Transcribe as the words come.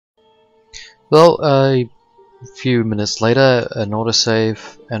Well, a few minutes later, an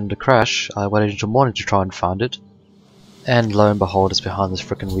autosave and a crash. I waited until morning to try and find it, and lo and behold, it's behind this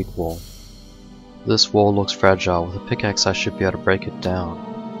frickin' weak wall. This wall looks fragile. With a pickaxe, I should be able to break it down.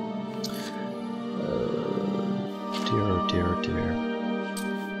 Dear, oh dear, oh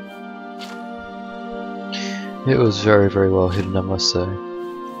dear. It was very, very well hidden, I must say.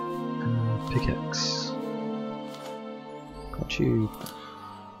 Pickaxe. Got you.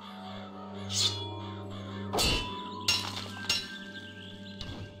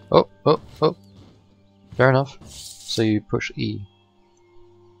 Oh, oh, oh. Fair enough. So you push E.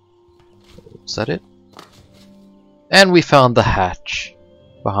 Is that it? And we found the hatch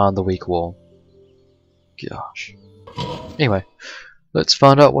behind the weak wall. Gosh. Anyway, let's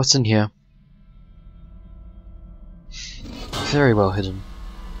find out what's in here. Very well hidden.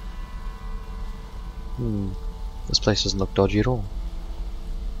 This place doesn't look dodgy at all.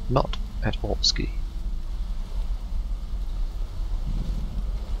 Not at all ski.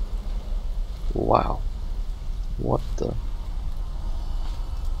 Wow. What the?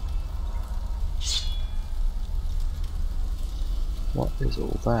 What is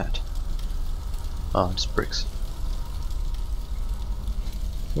all that? Oh, just bricks.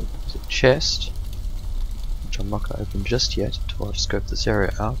 Oh, there's a chest, which I'm not going to open just yet until I scope this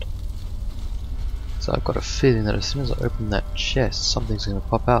area out. So I've got a feeling that as soon as I open that chest, something's going to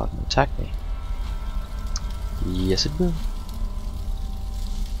pop out and attack me. Yes, it will.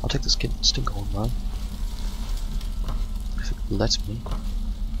 I'll take this stink horn though, if it lets me.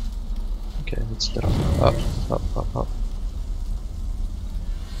 Okay, let's let up. Up.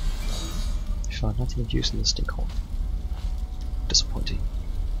 I find nothing of use in the stink horn. Disappointing.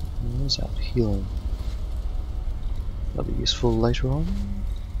 Where's that healing? That'll be useful later on.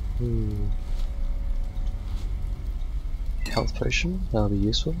 Health potion, that'll be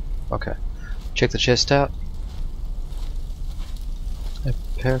useful. Okay. Check the chest out.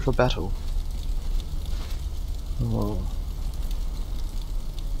 Prepare for battle. Oh.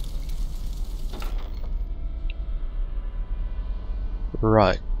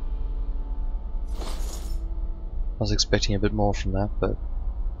 Right. I was expecting a bit more from that, but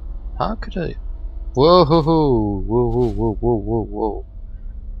how could I? Whoa, ho, ho. Whoa.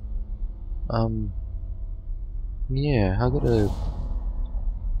 Yeah, how could a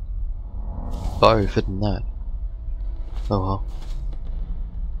bow fit in that? Oh well.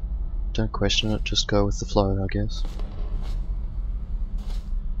 Don't question it, just go with the flow, I guess.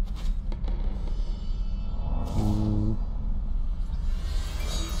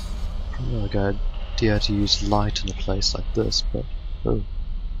 Probably like a idea to use light in a place like this, but oh.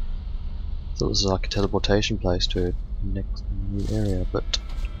 I thought this was like a teleportation place to a next new area, but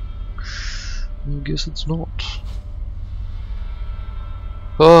I guess it's not.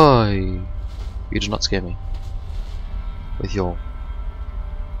 Oh, you did not scare me with your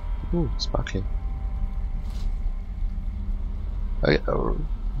sparkling. Okay,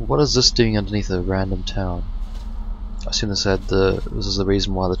 what is this doing underneath a random town? I assume they said this is the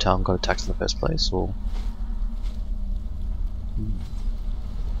reason why the town got attacked in the first place, or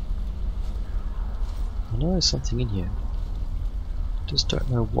I know there's something in here. Just don't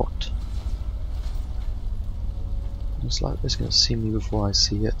know what. It's like it's going to see me before I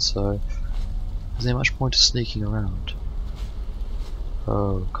see it, so is there much point to sneaking around?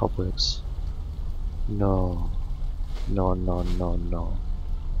 Oh, cobwebs. No. No. No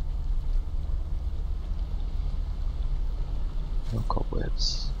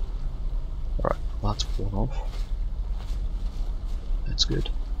cobwebs. Alright, well, that's worn off. That's good.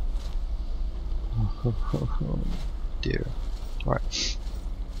 Oh dear. Alright.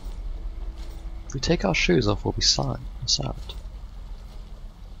 If we take our shoes off, we'll be silent.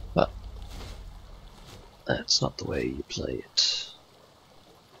 But that's not the way you play it.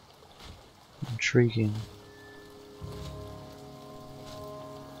 Intriguing.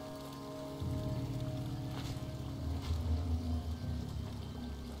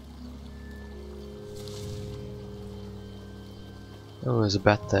 Oh, there's a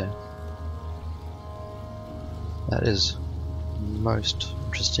bat there. That is most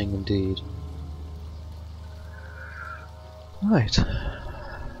interesting indeed. Right.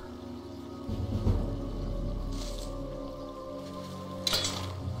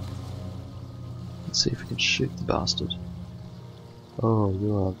 Let's see if we can shoot the bastard. Oh,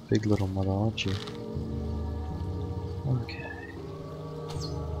 you're a big little mother, aren't you? Okay.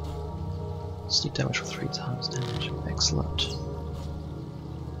 Sneak damage for 3 times damage. Excellent.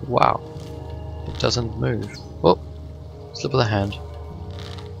 Wow. It doesn't move. Oh! Slip of the hand.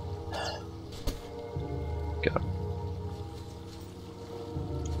 Go.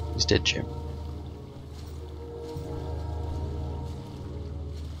 He's dead, Jim.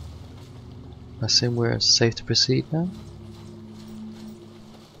 I assume we're safe to proceed now?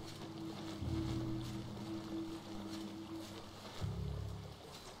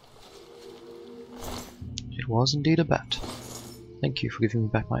 It was indeed a bat. Thank you for giving me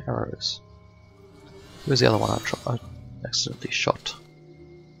back my arrows. Where's the other one I accidentally shot?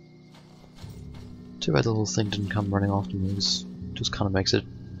 Too bad the little thing didn't come running after me. It just kind of makes it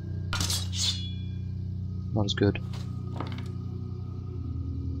not as good.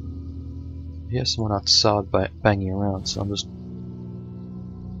 Here's someone outside banging around, so I'm just...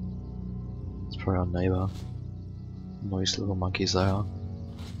 It's probably our neighbour. Noisy little monkeys they are.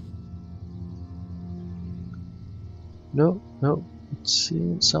 No, no.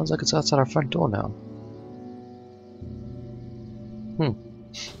 It sounds like it's outside our front door now.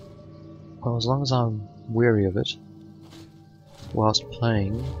 Well, as long as I'm wary of it whilst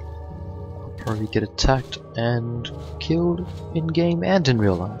playing, I'll probably get attacked and killed in game and in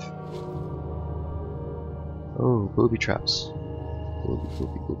real life. Oh, booby traps. Booby,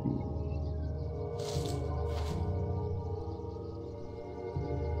 booby, booby.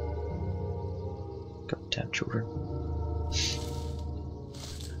 Goddamn children.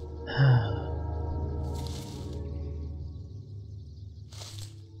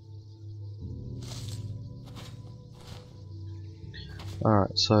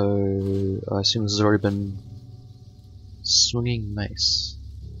 Alright, so I assume this has already been swinging mace.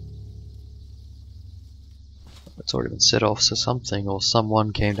 It's already been set off, so something or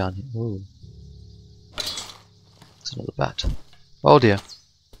someone came down here. Ooh. It's another bat. Oh dear.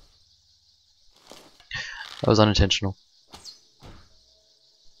 That was unintentional.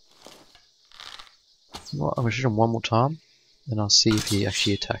 You know what, I'm gonna shoot him one more time, and I'll see if he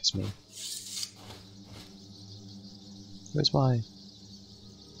actually attacks me. Where's my...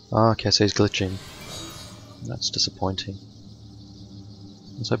 Oh, okay, so he's glitching. That's disappointing.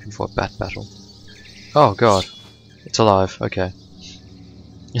 I was hoping for a bat battle. Oh god. It's alive, okay.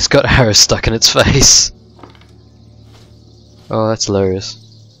 It's got arrows stuck in its face. Oh, that's hilarious.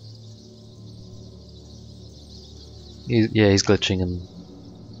 Yeah, he's glitching and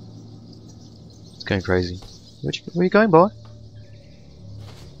it's going crazy. Where are you going, boy?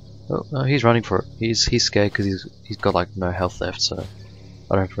 Oh, no, he's running for it. He's scared because he's got like no health left, so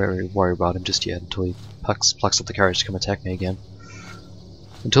I don't have to really worry about him just yet until he plucks up the courage to come attack me again.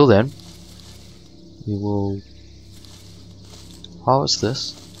 Until then, we will harvest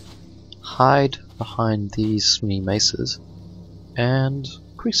this, hide behind these swinging maces, and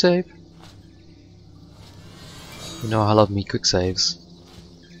quick save. You know I love me quick saves.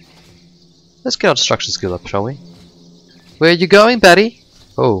 Let's get our destruction skill up, shall we? Where are you going, Batty?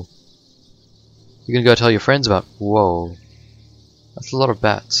 Oh. You're gonna go tell your friends about... Whoa. That's a lot of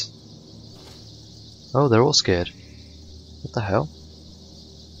bats. Oh, they're all scared. What the hell?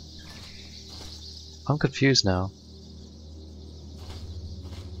 I'm confused now.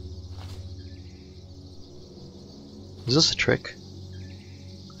 Is this a trick?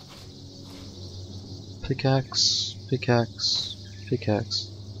 Pickaxe, pickaxe, pickaxe.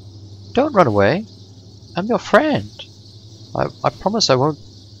 Don't run away. I'm your friend. I promise I won't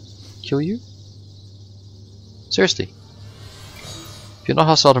kill you. Seriously. If you're not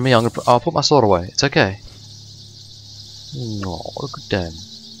hostile to me, I'll put my sword away. It's okay. Oh, look at them.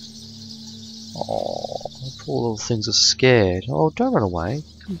 Oh, poor little things are scared. Oh, don't run away.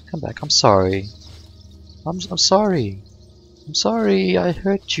 Come back. I'm sorry. I'm sorry. I'm sorry. I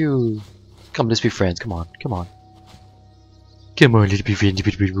hurt you. Come, let's be friends. Come on. Come on. Come on, let's be friends.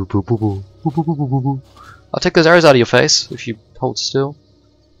 I'll take those arrows out of your face if you hold still.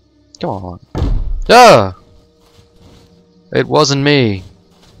 Come on. Ah! It wasn't me.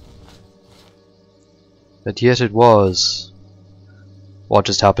 But yet it was. What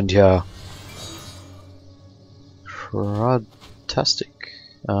just happened here? Fantastic.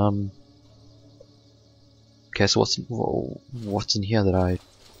 Okay, so what's in here that I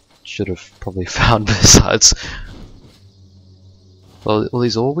should have probably found besides? Well, are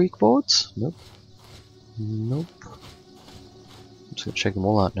these all weak boards? Nope. Nope. I'm just gonna check them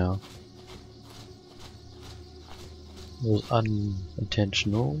all out now. It was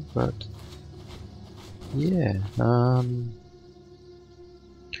unintentional, but yeah.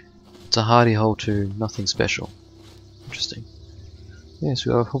 It's a hardy hole to nothing special. Interesting. Yes,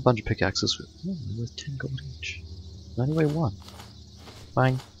 we got a whole bunch of pickaxes with 10 gold each. I only weigh 1.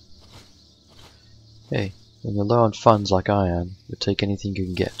 Bang. Hey, when you're low on funds like I am, you'll take anything you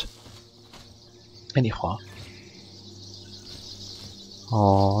can get. Anyhow.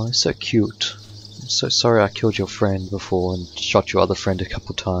 Aw, it's so cute. I'm so sorry I killed your friend before and shot your other friend a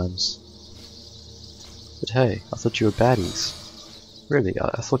couple times. But hey, I thought you were baddies. Really,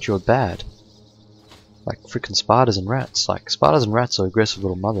 I thought you were bad. Like freaking spiders and rats. Like spiders and rats are aggressive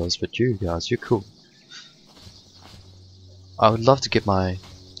little mothers, but you guys, you're cool. I would love to get my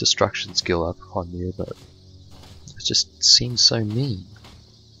destruction skill up on you, but it just seems so mean.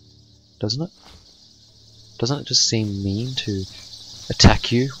 Doesn't it? Doesn't it just seem mean to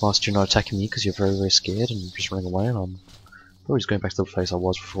attack you whilst you're not attacking me because you're very, very scared and you're just running away, and I'm probably just going back to the place I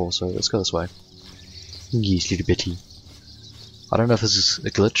was before, so let's go this way. Yes, little bitty. I don't know if this is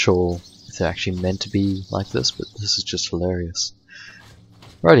a glitch or if they're actually meant to be like this, but this is just hilarious.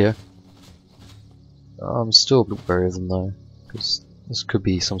 Rightio. I'm still a bit wary of them though, because this could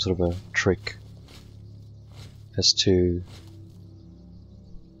be some sort of a trick as to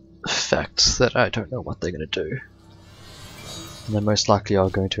the fact that I don't know what they're going to do. And they most likely are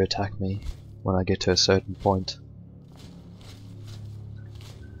going to attack me when I get to a certain point.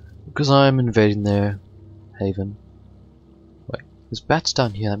 Because I'm invading their haven. Wait, there's bats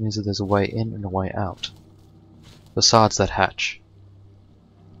down here, that means that there's a way in and a way out. Besides that hatch.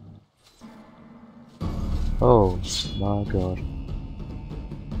 Oh my god.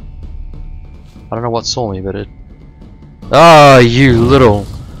 I don't know what saw me, but it... Ah, you little...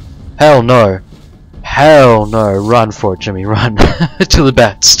 Hell no. Hell no. Run for it, Jimmy, run. To the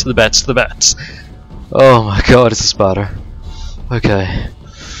bats, to the bats, to the bats. Oh my god, it's a spider. Okay.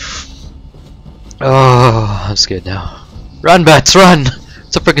 Oh, I'm scared now. Run, bats, run!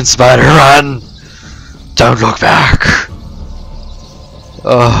 It's a freaking spider, run! Don't look back!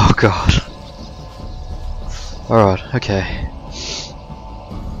 Oh god. Alright, okay.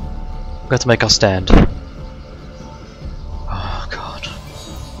 We've got to make our stand. Oh god.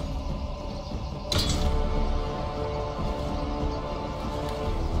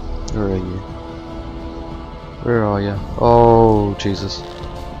 Where are you? Where are you? Oh, Jesus.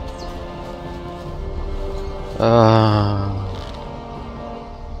 Oh.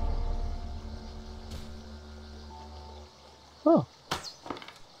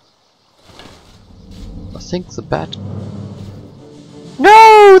 I think the bat...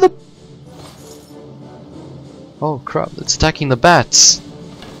 No! The... Oh crap, it's attacking the bats!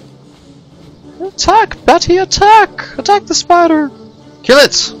 Attack! Batty, attack! Attack the spider! Kill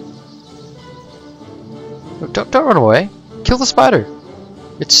it! No, don't run away. Kill the spider.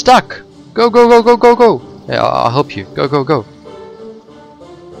 It's stuck. Go, go, go, go, go, go! Yeah, I'll help you. Go, go, go.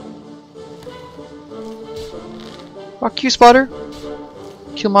 Fuck you, spider.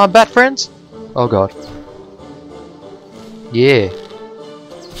 Kill my bat friends. Oh god. Yeah.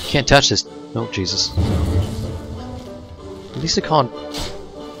 Can't touch this. Oh Jesus. At least I can't.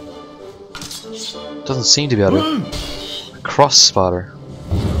 Doesn't seem to be able to. A cross spider.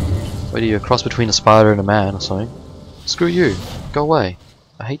 Wait, are you a cross between a spider and a man or something? Screw you. Go away.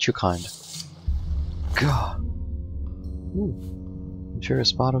 I hate your kind. God. Ooh. You sure a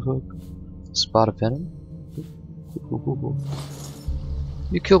spider hook? Spider venom? Ooh.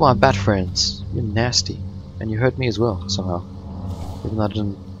 You killed my bat friends. You're nasty. And you hurt me as well, somehow. Even though I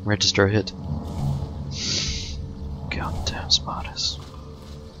didn't register a hit. Goddamn spiders.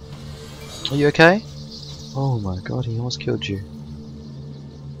 Are you okay? Oh my god, he almost killed you.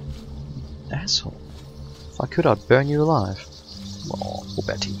 Asshole. If I could, I'd burn you alive. Oh, poor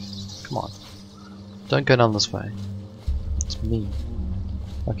Betty. Come on. Don't go down this way. It's mean.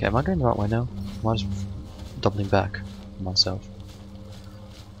 Okay, am I going the right way now? Am I just doubling back on myself?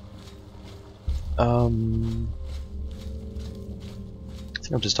 I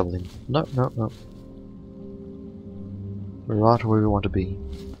think I'm just doubling. No, no, no. We're right where we want to be.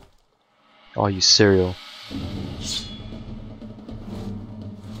 Oh, you cereal.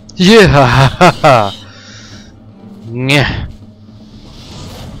 Yeah! Ha ha ha! Yeah.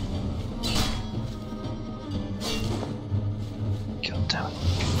 God damn it.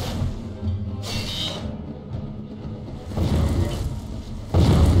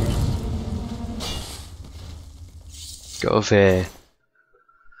 Go there.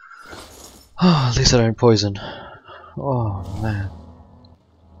 Oh, at least I don't poison. Oh man.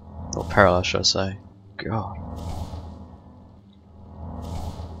 Or paralyze, should I say. God.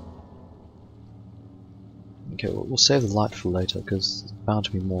 Okay, we'll save the light for later, because there's bound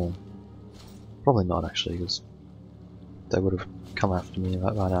to be more. Probably not, actually, because they would have come after me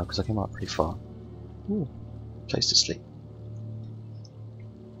right now, because I came out pretty far. Ooh, place to sleep.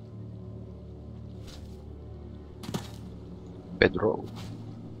 Bedroll.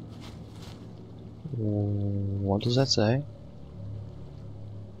 What does that say?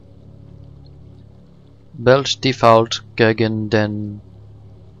 Belt default gegen den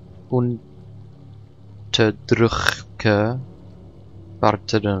Unterdrücke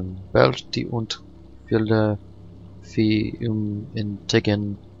Partnern. Belt die und viele wie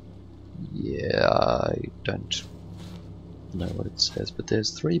integen Yeah, I don't know what it says, but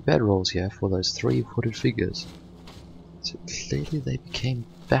there's 3 bedrolls here for those 3 hooded figures. So clearly they became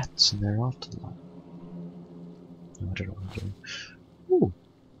bats in their afterlife. No, I don't know what I'm doing. Ooh,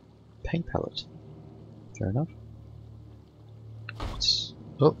 paint palette. Fair enough.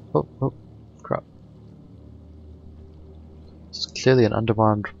 Oh, crap. This is clearly an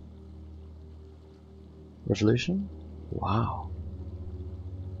underground revolution. Wow.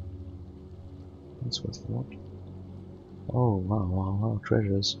 That's worth a lot. Oh, wow,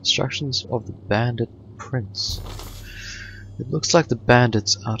 treasures. Instructions of the bandit prince. It looks like the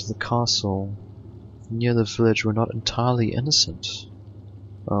bandits out of the castle near the village were not entirely innocent.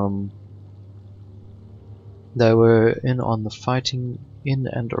 They were in on the fighting in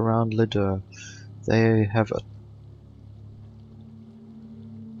and around Lidur. They have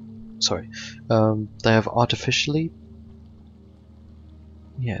artificially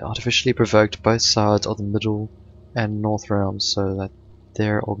provoked both sides of the Middle and North realms so that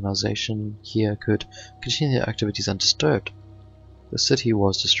their organization here could continue their activities undisturbed. The city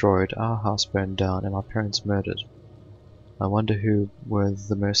was destroyed, our house burned down, and my parents murdered. I wonder who were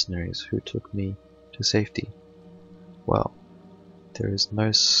the mercenaries who took me to safety. Well, there is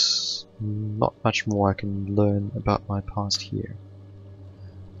not much more I can learn about my past here.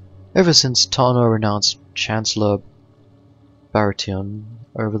 Ever since Tano renounced Chancellor Baratheon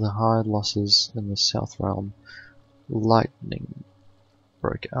over the high losses in the South Realm, lightning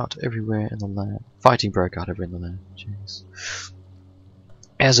broke out everywhere in the land. Fighting broke out everywhere in the land. Jeez.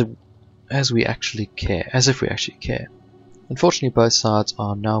 As if we actually care. Unfortunately, both sides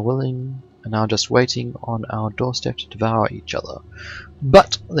are now just waiting on our doorstep to devour each other.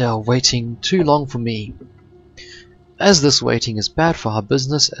 But they are waiting too long for me. As this waiting is bad for our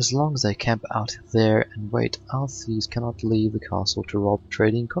business, as long as they camp out there and wait, our thieves cannot leave the castle to rob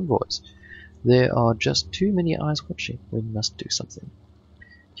trading convoys. There are just too many eyes watching. We must do something.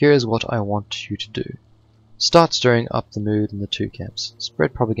 Here is what I want you to do. Start stirring up the mood in the 2 camps.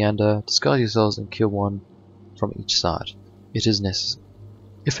 Spread propaganda, disguise yourselves and kill one from each side. If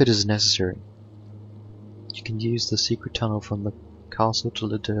it is necessary. You can use the secret tunnel from the castle to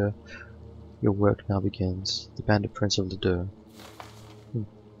Lidur. Your work now begins. The Bandit Prince of Lidur.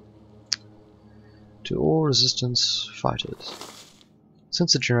 To all resistance fighters.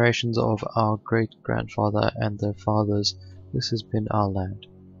 Since the generations of our great-grandfather and their fathers, this has been our land,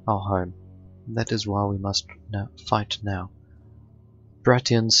 our home. That is why we must fight now.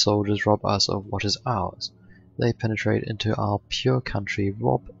 Baratheon's soldiers rob us of what is ours. They penetrate into our pure country,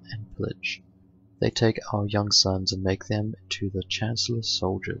 rob and pillage. They take our young sons and make them into the Chancellor's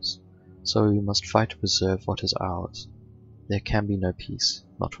soldiers. So we must fight to preserve what is ours. There can be no peace,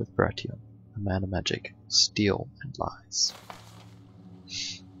 not with Baratheon, a man of magic, steel and lies.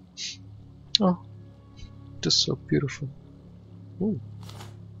 Oh, just so beautiful. Ooh.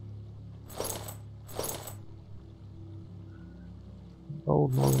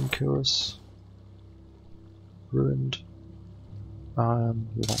 Old Northern Chorus. Ruined iron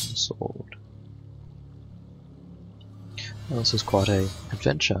longsword. Well, this is quite a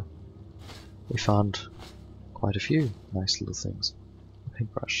adventure. We found quite a few nice little things. A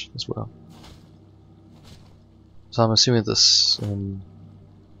paintbrush as well. So I'm assuming this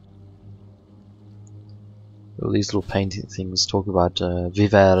these little painting things talk about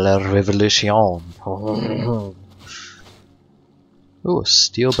Vive la Revolution. Oh, a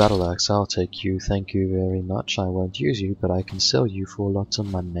steel battle axe, I'll take you, thank you very much. I won't use you, but I can sell you for lots of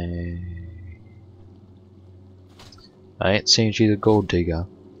money. I ain't saying she's a gold digger,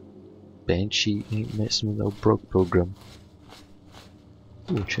 but she ain't messing with no broke program.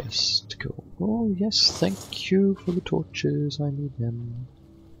 Ooh, chest, cool. Oh yes, thank you for the torches, I need them.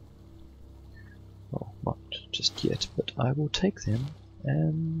 Well, not just yet, but I will take them,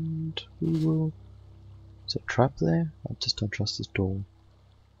 and we will... Is there a trap there? I just don't trust this door.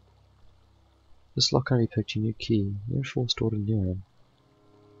 This lock can be picked, your new key. Reinforced door to Nehrim.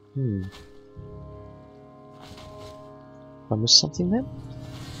 I missed something then?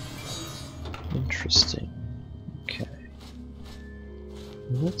 Interesting. Okay.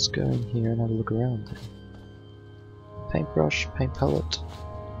 Let's go in here and have a look around then. Paintbrush, paint palette.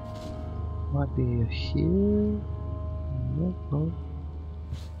 Might be here. No.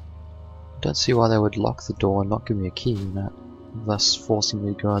 Don't see why they would lock the door and not give me a key, thus forcing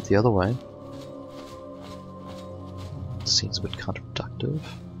me to go out the other way. Seems a bit counterproductive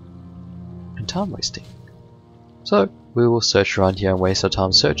and time wasting. So we will search around here and waste our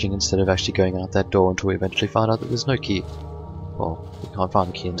time searching instead of actually going out that door until we eventually find out that there's no key. Well, we can't find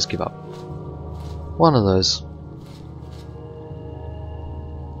the key and just give up. One of those.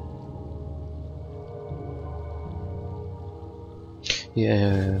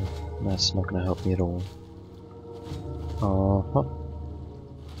 Yeah, that's not gonna help me at all. Uh-huh.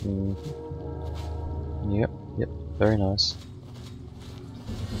 Yep, very nice.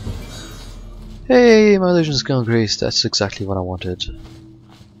 Hey, my illusion's gone greased. That's exactly what I wanted.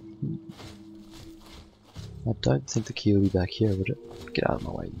 I don't think the key will be back here, would it? Get out of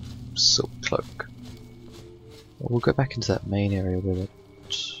my way, you silk cloak. Well, we'll go back into that main area where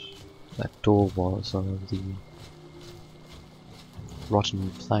that door was, or the rotten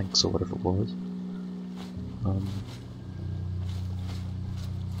planks or whatever it was.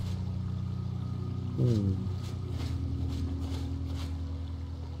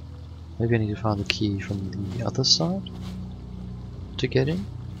 Maybe I need to find the key from the other side to get in?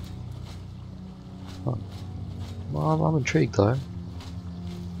 Oh. Well, I'm intrigued though.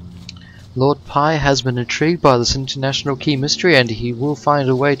 Lord Pi has been intrigued by this international key mystery and he will find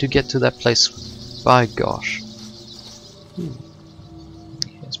a way to get to that place. By gosh.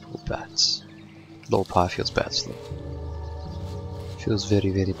 Yes, poor bats. Lord Pi feels bad for them. Feels very,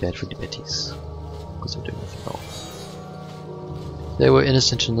 very bad for the Betties. Because they're doing nothing wrong. They were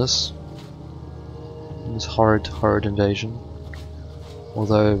innocent in this horrid invasion.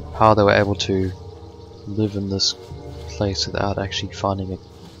 Although how they were able to live in this place without actually finding it.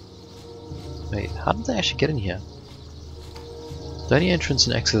 Wait, how did they actually get in here? The only entrance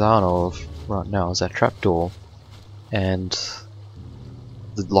and exit I know of right now is that trapdoor and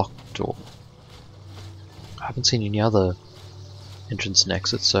the locked door. I haven't seen any other entrance and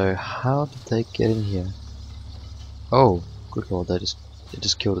exit, so how did they get in here? Oh, good lord, it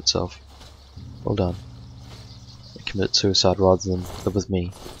just killed itself. Well done. It committed suicide rather than live with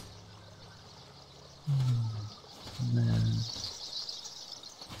me. Man.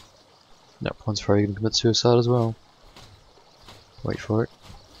 That one's probably gonna commit suicide as well. Wait for it.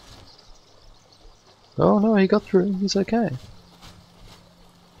 Oh no, he got through. He's okay.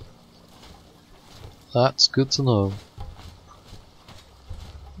 That's good to know.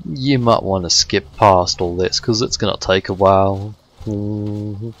 You might want to skip past all this because it's gonna take a while. I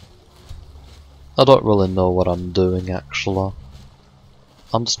don't really know what I'm doing actually.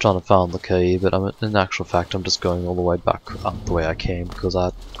 I'm just trying to find the key, but in actual fact I'm just going all the way back up the way I came because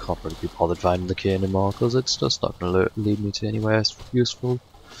I can't really be bothered finding the key anymore because it's just not going to lead me to anywhere useful.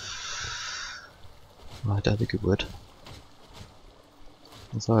 I don't think it would.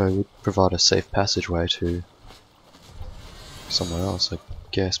 Although it would provide a safe passageway to somewhere else I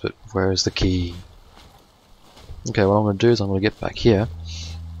guess, but where is the key? Okay, what I'm going to do is I'm going to get back here.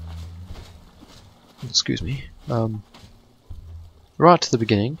 Excuse me. Right to the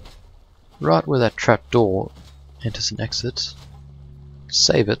beginning, right where that trap door enters and exits,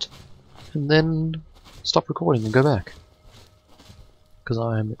 save it, and then stop recording and go back. Because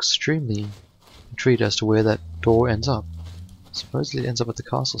I am extremely intrigued as to where that door ends up. Supposedly it ends up at the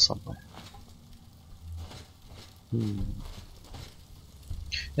castle somewhere.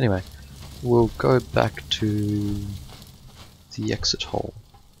 Anyway, we'll go back to the exit hole,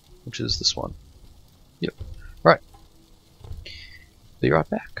 which is this one. Yep, right. Be right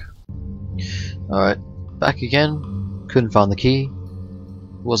back. Alright, back again. Couldn't find the key.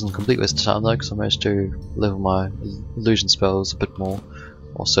 It wasn't a complete waste of time though, because I managed to level my illusion spells a bit more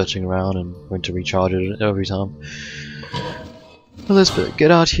while searching around and going to recharge it every time. Well, let's get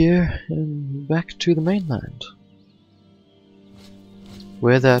out here and back to the mainland.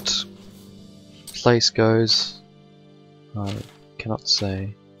 Where that place goes, I cannot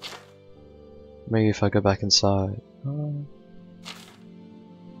say. Maybe if I go back inside.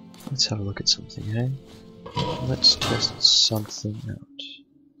 Let's have a look at something, hey? Let's test something out.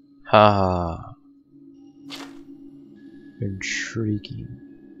 Ha! Intriguing.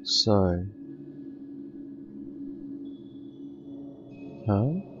 So...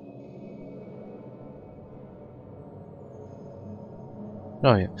 Huh?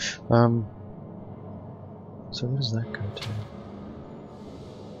 Oh yeah. So where does that go to?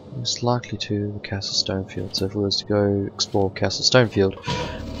 Most likely to the Castle Stonefield. So if we was to go explore Castle Stonefield,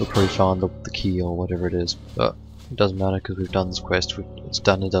 we'll probably find the key or whatever it is. But it doesn't matter because we've done this quest. It's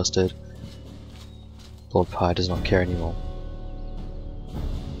done and dusted. Lord Pi does not care anymore.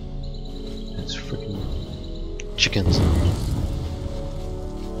 It's freaking chickens.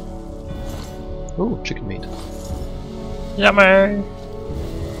 Oh, chicken meat. Yummy!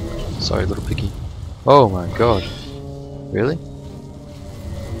 Sorry, little piggy. Oh my god. Really?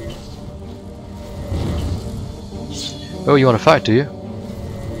 Oh, you want to fight, do you?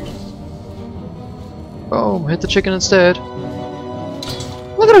 Oh, hit the chicken instead.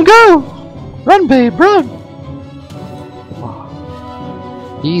 Look at him go! Run, babe, run!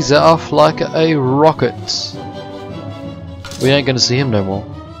 He's off like a rocket. We ain't gonna see him no more.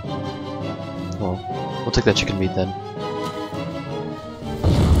 Well, we'll take that chicken meat then.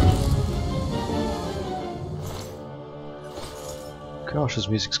 Gosh, this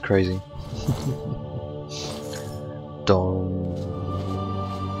music's crazy. Don't.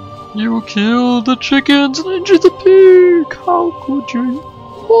 You killed the chickens and injured the pig! How could you?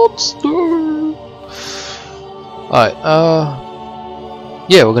 Monster! Alright,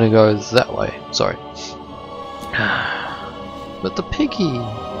 yeah, we're gonna go that way. Sorry. But the piggy!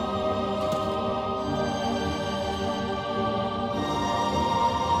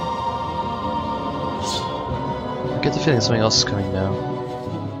 I get the feeling something else is coming now.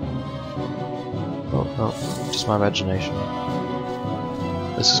 Oh, no, just my imagination.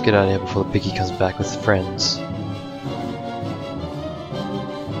 Let's just get out of here before the piggy comes back with friends.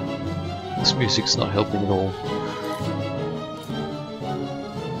 This music's not helping at all.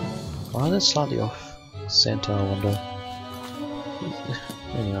 Why are they slightly off center, I wonder?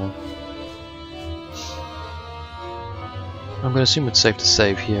 Anyway. I'm gonna assume it's safe to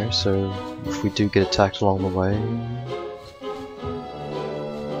save here, so if we do get attacked along the way,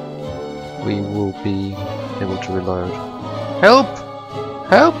 we will be able to reload. Help!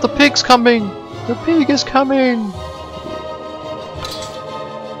 Help! The pig's coming! The pig is coming!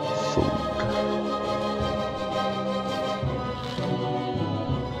 Food.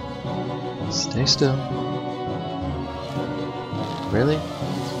 Stay still. Really?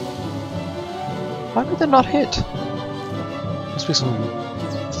 Why did they not hit? Must be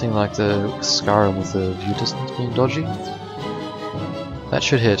something like the Skyrim with the view distance being dodgy. That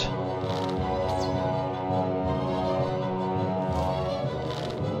should hit.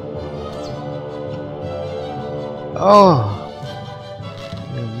 Oh!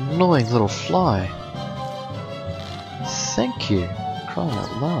 You annoying little fly. Thank you. Crying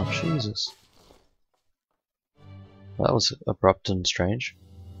out loud, Jesus. That was abrupt and strange.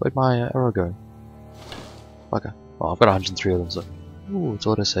 Where'd my arrow go? Okay. Well, I've got 103 of them, so... Ooh, it's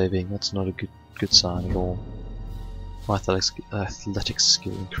auto-saving. That's not a good sign at all. My athletics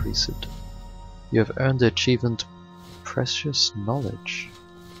skill increased. You have earned the achievement Precious Knowledge.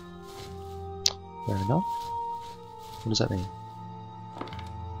 Fair enough. What does that mean?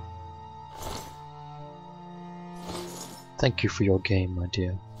 Thank you for your game, my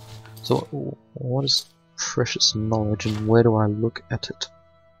dear. So, what is Precious Knowledge and where do I look at it?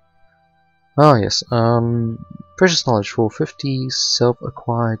 Ah yes, Precious Knowledge for 50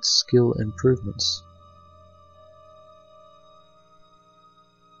 self-acquired skill improvements.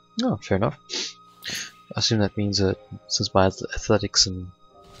 Oh, fair enough. I assume that means that since my athletics and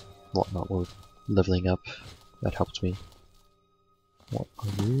whatnot were leveling up, that helped me. What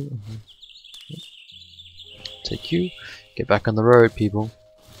are you? Take you. Get back on the road, people.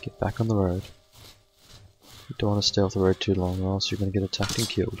 Get back on the road. You don't want to stay off the road too long or else you're going to get attacked and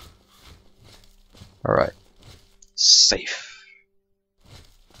killed. Alright. Safe.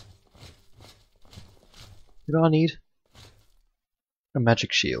 What do I need? A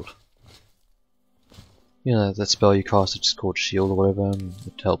magic shield. You know, that spell you cast, it's called shield or whatever, and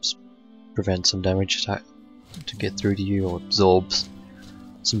it helps prevent some damage to get through to you, or absorbs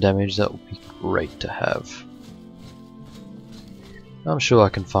some damage. That would be great to have. I'm sure I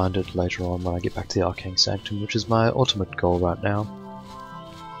can find it later on when I get back to the Arcane Sanctum, which is my ultimate goal right now.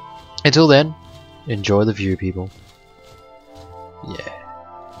 Until then, enjoy the view, people.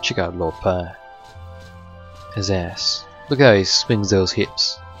 Yeah, check out Lord Pie. His ass. Look how he swings those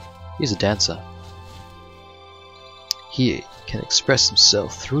hips. He's a dancer. He can express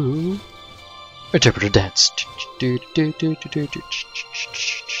himself through interpreter dance. Interpreter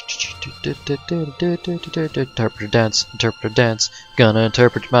dance, interpreter dance. Gonna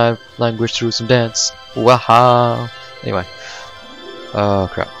interpret my language through some dance. Waha! Anyway. Oh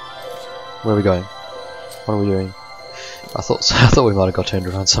crap. Where are we going? What are we doing? I thought we might have got turned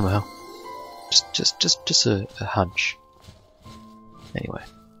around somehow. Just a hunch. Anyway.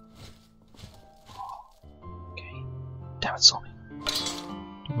 Okay. Damn it, saw me.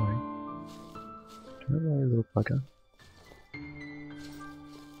 Don't worry. Don't worry, little bugger.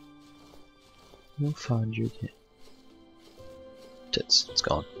 We'll find you again. Tits, it's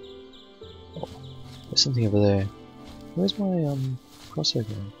gone. Oh, there's something over there. Where's my crosshair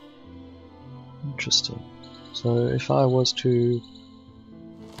going? Interesting. So if I was to...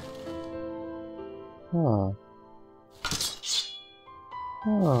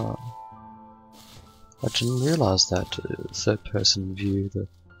 I didn't realize that third person view, the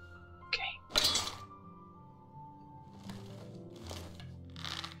game.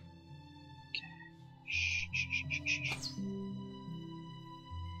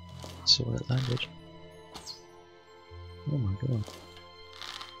 See where it landed. Oh my god.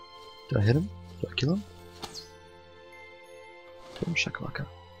 Did I hit him? Did I kill him? Boom shakalaka.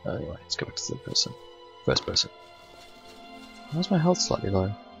 Anyway, let's go back to third person. First person. Why's my health slightly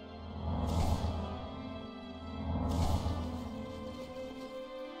low?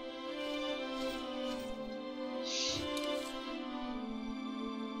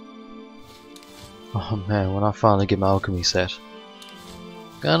 Oh man, when I finally get my alchemy set,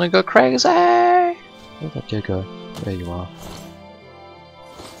 gonna go crazy! Where'd that guy go? There you are.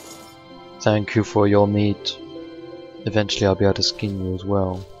 Thank you for your meat. Eventually I'll be able to skin you as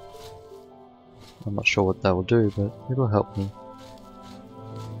well. I'm not sure what that will do, but it'll help me.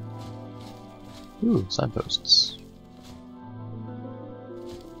 Ooh, signposts.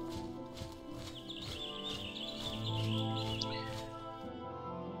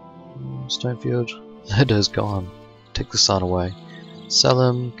 Stonefield. It is gone. Take the sign away. Sell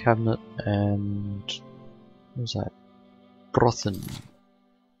him, cabinet, and what was that? Brothen.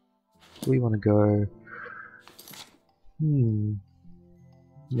 We want to go.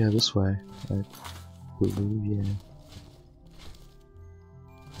 Yeah, this way. Yeah.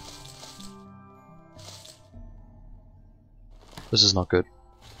 This is not good.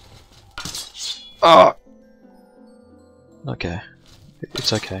 Ah. Okay.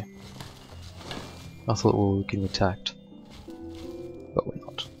 It's okay. I thought we were getting attacked, but we're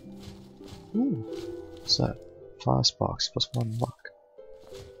not. Ooh, what's that? Fire sparks plus 1 luck.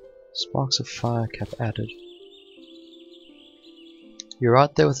 Sparks of fire cap added. You're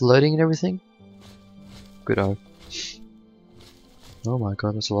right there with loading and everything? Good-o. Oh my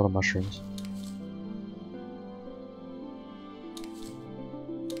god, that's a lot of mushrooms.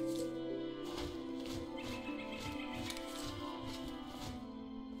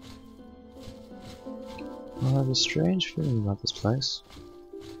 I have a strange feeling about this place.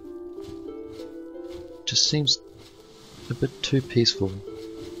 It just seems a bit too peaceful,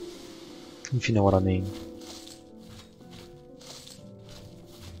 if you know what I mean.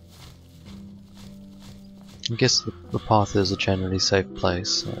 I guess the path is a generally safe place,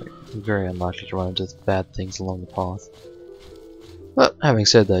 so you're very unlikely to run into bad things along the path. But having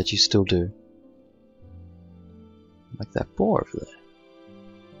said that, you still do. Like that boar over there.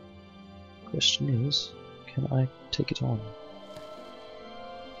 Question is, can I take it on?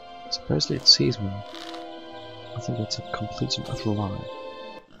 Supposedly it sees me. I think that's a complete and utter lie.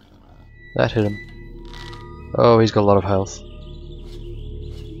 That hit him. Oh, he's got a lot of health.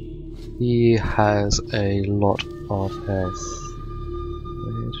 He has a lot of health.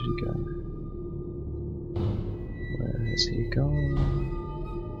 Where did he go? Where has he gone?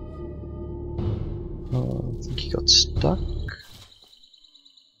 Oh, I think he got stuck.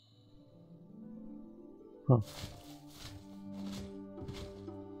 Huh.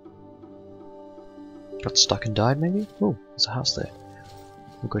 Got stuck and died maybe? Oh, there's a house there.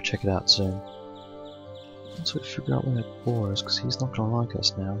 We'll go check it out soon. Let's figure out where that boar is, because he's not gonna like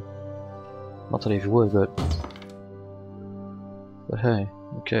us now. Not that he would, but hey,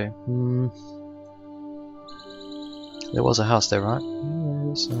 okay. There was a house there, right? Yeah,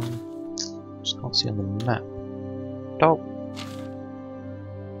 there's just can't see on the map. Oh.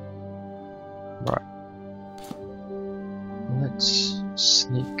 Right. Let's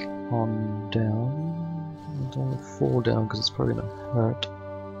sneak on down. I don't want to fall down because it's probably gonna hurt.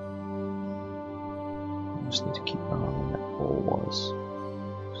 I just need to keep an eye on where that ball was.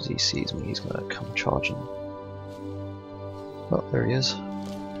 Because he sees me, he's gonna come charging. Oh, there he is.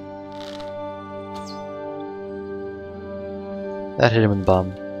 That hit him in the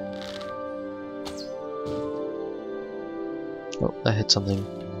bum. Oh, that hit something.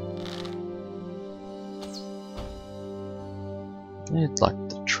 It's like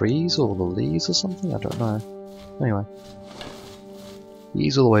the trees or the leaves or something, I don't know. Anyway.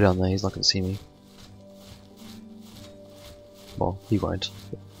 He's all the way down there, he's not going to see me. Well, he won't.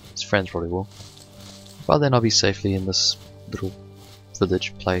 But his friends probably will. By then I'll be safely in this little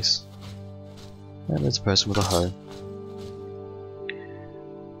village place. And there's a person with a hoe.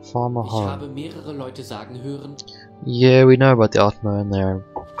 Farmer hoe. Yeah, we know about the Atma and their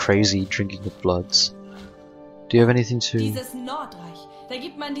crazy drinking of bloods. Do you have anything to... Dieses Nordreich, da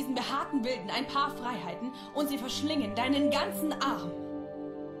gibt man diesen behaarten Wilden ein paar Freiheiten und sie verschlingen deinen ganzen Arm.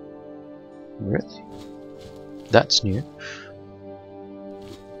 Really? That's new.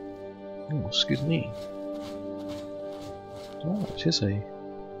 Oh, excuse me. Oh, it is a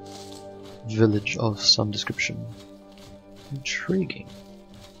village of some description. Intriguing.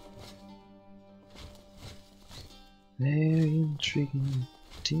 Very intriguing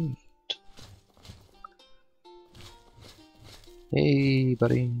indeed. Hey,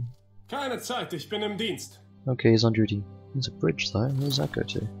 buddy. Keine Zeit, ich bin im Dienst. Okay, he's on duty. There's a bridge though, where does that go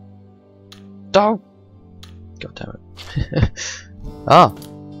to? Oh! God damn it. Ah!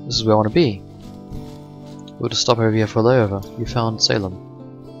 This is where I want to be. We'll just stop over here for a layover. You found Salem.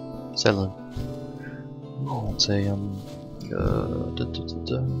 Salem. Oh, it's a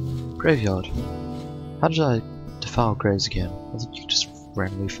graveyard. How did I defile graves again? I think you just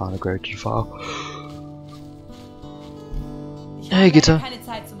randomly find a grave to defile. Hey, Gitter. Keine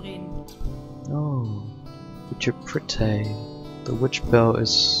Zeit zum Reden. Oh, but you're pretty. The witch bell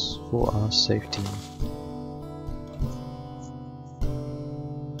is for our safety.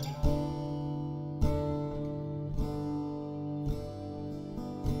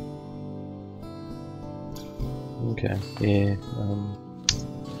 Okay, yeah,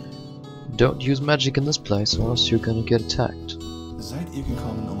 don't use magic in this place or else you're gonna get attacked. Seid ihr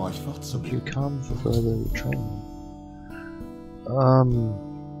gekommen, euch fortzubewegen? You come for further training.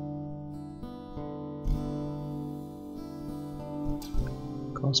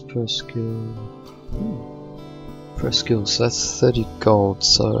 Cost per skill. Per skill, so that's 30 gold,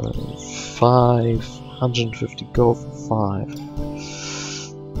 so 550 gold for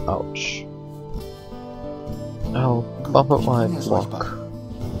 5. Ouch. I'll bump up my block.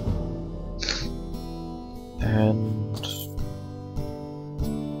 And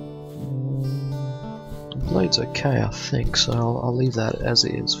the blade's okay, I think, so I'll leave that as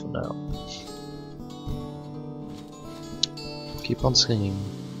it is for now. Keep on singing.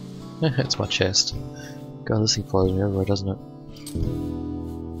 It's my chest. God, this thing follows me everywhere, doesn't it?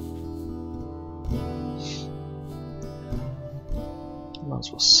 Might as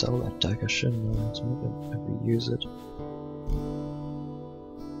well sell that dagger, shouldn't I? To ever use it.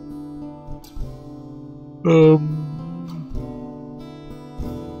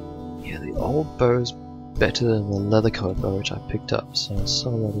 Yeah, the old bow's better than the leather coat bow which I picked up, so I'll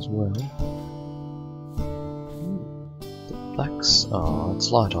sell that as well. The blacks, oh,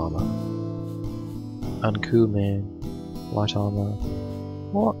 it's light armor. Uncool man, light armor.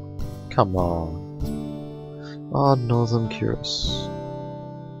 What? Come on. Oh, Northern Cuirass.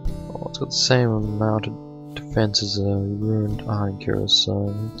 Oh, it's got the same amount of defense as a ruined Iron Cuirass,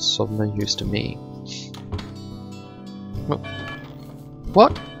 so it's of no use to me.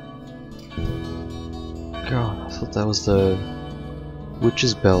 What? God, I thought that was the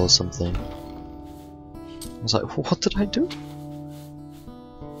witch's bell or something. I was like, what did I do?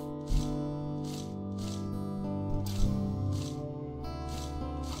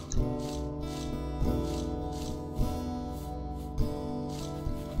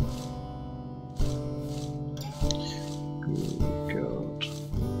 Good God.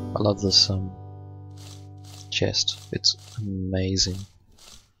 I love this chest. It's amazing.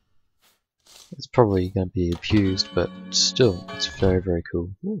 It's probably going to be abused, but still, it's very, very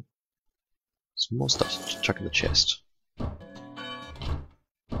cool. Ooh. Some more stuff to chuck in the chest.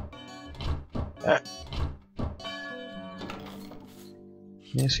 Ah.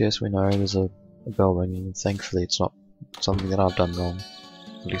 Yes, we know there's a bell ringing, and thankfully it's not something that I've done wrong.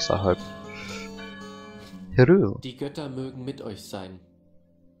 At least I hope. Heru! Die Götter mögen mit euch sein.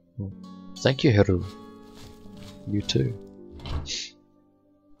 Thank you, Heru. You too.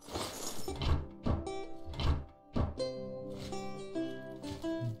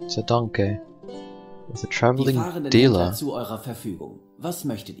 So danke. With a traveling dealer. Zu eurer Verfügung. Was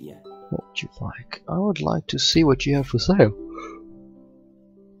möchtet ihr? What would you like? I would like to see what you have for sale.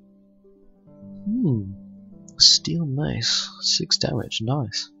 Steel mace. 6 damage.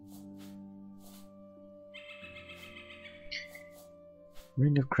 Nice.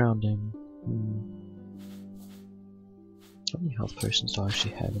 Ring of grounding. How many health potions do I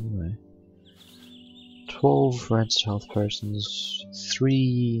actually have anyway? 12 rancid health potions,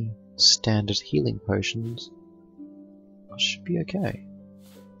 3 standard healing potions. I should be okay.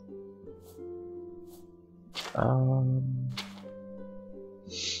 How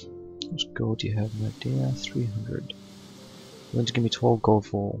much gold do you have, my dear? 300. You're going to give me 12 gold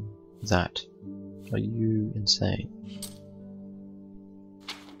for that. Are you insane?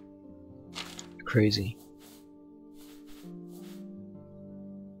 Crazy.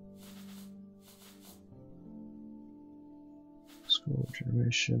 Scroll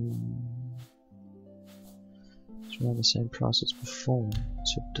generation. It's around the same price as before.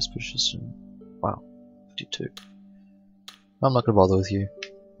 It's your disposition. Wow, 52. I'm not gonna bother with you.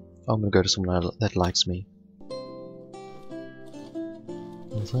 I'm gonna go to someone that likes me.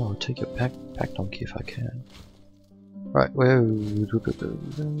 Although I'll take your pack donkey if I can. Right, whoa.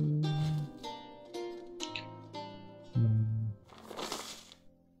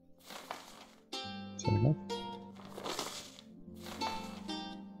 Fair enough.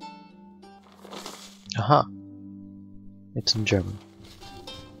 Aha! It's in German.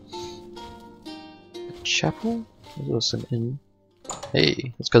 A chapel? Is this an inn?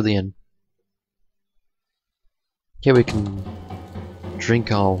 Hey, let's go to the inn. Here we can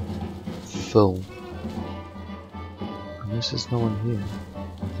drink our fill. Unless there's no one here.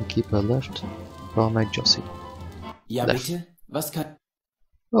 The keeper left. Barmaid Jossie. Ja, Left. bitte? Was kann...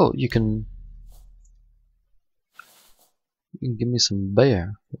 Oh, you can give me some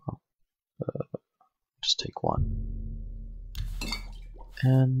beer. Just take one.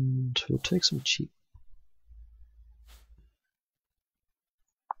 And we'll take some cheap.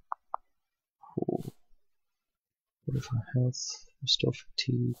 Oh. What if our health, restore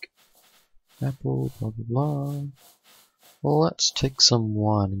fatigue, apple, blah blah blah. Well, let's take some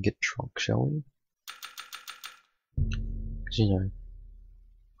wine and get drunk, shall we? Because you know,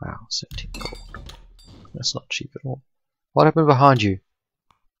 wow, 17 gold. That's not cheap at all. What happened behind you?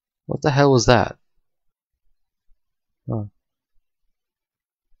 What the hell was that? Oh.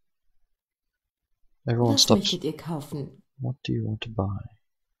 Everyone Was stops. möchtet ihr kaufen? What do you want to buy?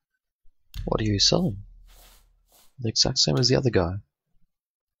 What are you selling? The exact same as the other guy.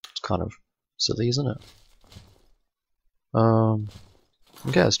 It's kind of silly, isn't it?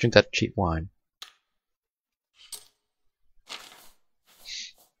 Okay, let's drink that cheap wine.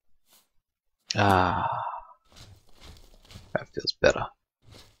 Ah, that feels better.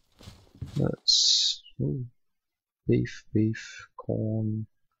 Let's beef, corn.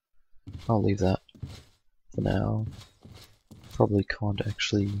 I'll leave that for now. Probably can't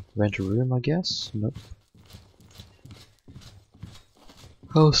actually rent a room, I guess. Nope.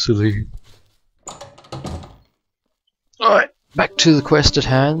 How silly. Alright, back to the quest at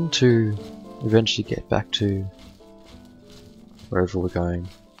hand to eventually get back to wherever we're going.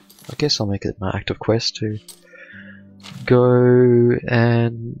 I guess I'll make it my active quest to go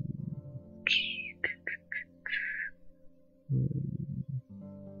and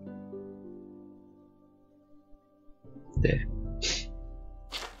there.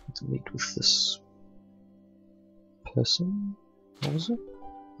 To meet with this person. What was it?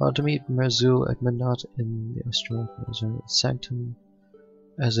 To meet Merzul at midnight in the astronomical sanctum.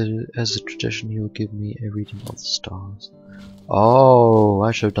 As a tradition, he will give me a reading of the stars. Oh,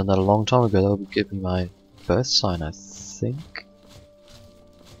 I should have done that a long time ago. That would give me my birth sign, I think.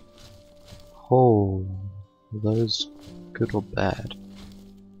 Oh, are those good or bad?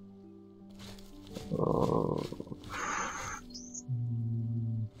 Oh.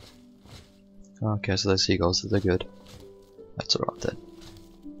 Okay, so those seagulls, they're good. That's alright then.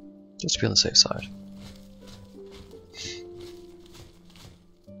 Just to be on the safe side.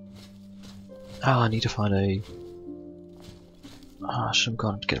 I need to find a... I should have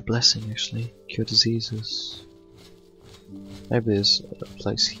gone to get a blessing actually. Cure diseases. Maybe there's a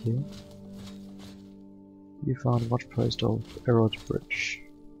place here. You found a watch post of Erod Bridge.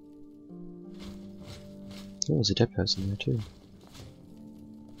 Oh, there's a dead person there too.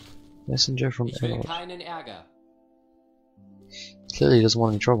 Messenger from Ich will Erod. keinen Ärger. Clearly he doesn't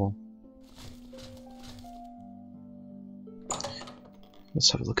want any trouble.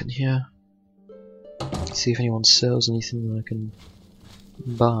 Let's have a look in here. See if anyone sells anything that I can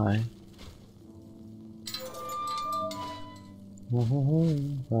buy.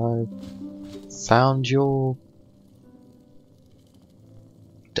 I found your...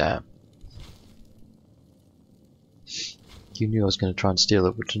 Damn. You knew I was going to try and steal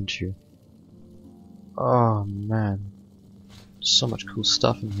it, didn't you? Oh man. So much cool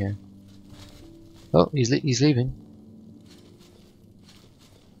stuff in here. Oh, he's leaving.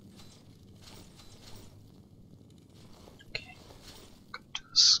 Okay, go do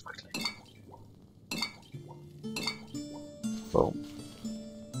this quickly. Boom.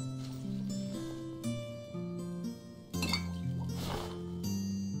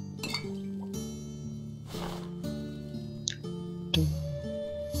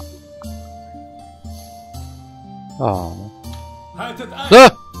 Oh. Haltet ein!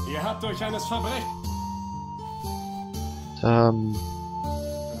 Ah! Ihr habt euch eines Verbrechens.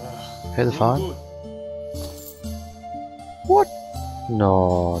 Pay the fine? Gut. What?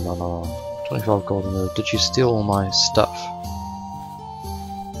 No. 25 gold removed. Did you steal all my stuff?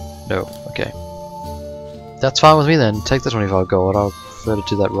 No. Okay. That's fine with me then. Take the 25 gold. I'll prefer to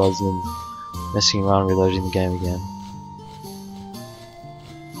do that rather than messing around reloading the game again.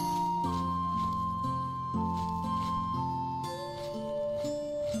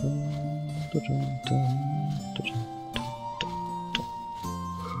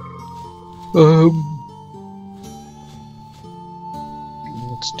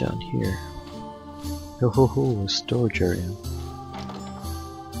 What's down here? A storage area.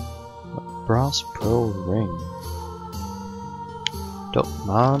 A brass pearl ring. Don't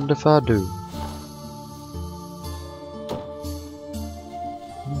mind if I do.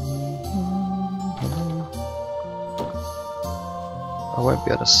 I won't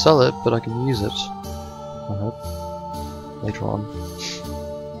be able to sell it, but I can use it. I hope. Later on.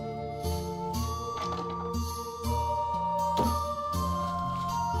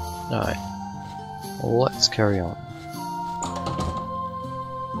 Alright. Let's carry on.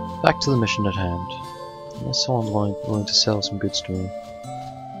 Back to the mission at hand. Unless someone's willing to sell some goods to me.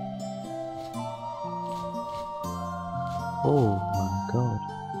 Oh my god.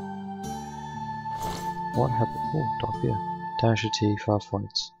 What happened? Oh, dog beer. Damage to tea, 5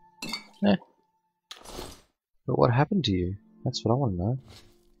 points. Eh. But what happened to you? That's what I want to know.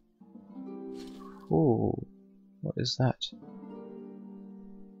 Oh, what is that?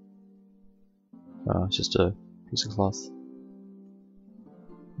 Oh, it's just a piece of cloth.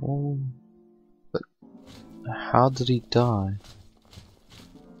 Oh, but how did he die?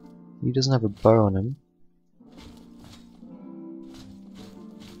 He doesn't have a bow on him.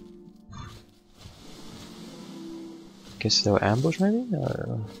 Guess they were ambushed, maybe?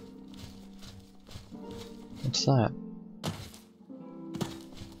 What's that?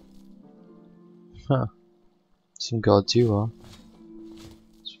 Huh. Some gods you are.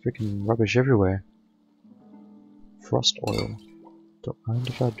 There's freaking rubbish everywhere. Frost oil. Don't mind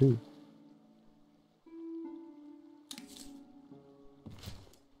if I do.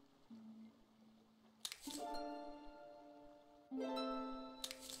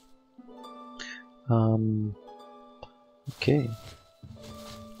 Okay.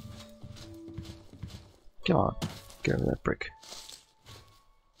 Come on, get over that brick.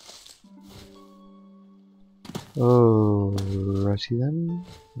 Alrighty then.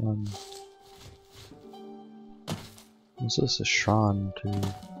 Is this a shrine to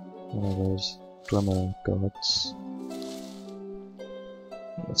one of those Dwemer gods?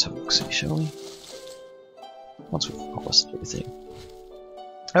 Let's have a look, see, shall we? Once we've lost everything.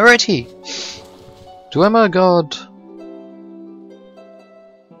 Alrighty! Dwemer god!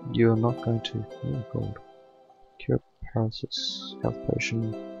 You're not going to. Oh, gold. Cure paralysis, health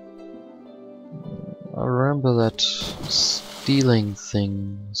potion. I remember that stealing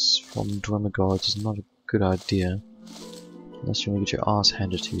things from Dwemer gods is not a good idea. Unless you want to get your ass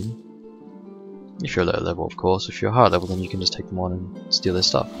handed to you. If you're low level, of course. If you're high level, then you can just take them on and steal their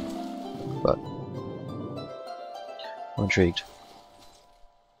stuff. But I'm intrigued.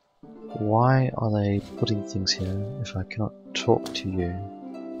 Why are they putting things here if I cannot talk to you?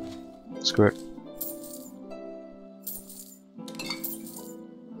 Screw it.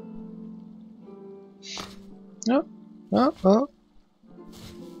 Oh.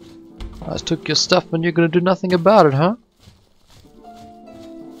 I just took your stuff and you're gonna do nothing about it, huh?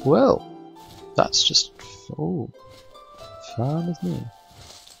 Well, that's just... oh, fine with me.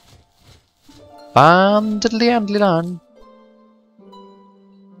 Fine diddly andly dan.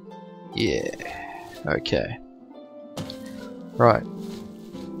 Yeah, okay. Right.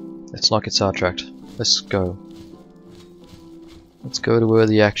 Let's not get sidetracked. Let's go. Let's go to where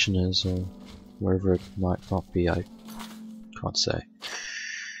the action is, or wherever it might not be, I can't say.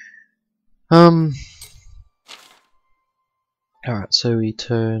 Alright, so we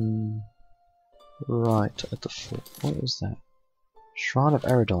turn right at the fort. What is that? Shrine of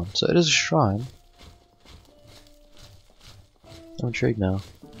Eridon. So it is a shrine. I'm intrigued now.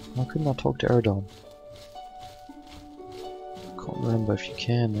 Why couldn't I talk to Eridon? Can't remember if you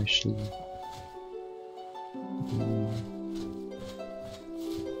can actually.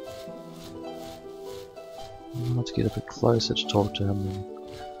 I'll have to get a bit closer to talk to him,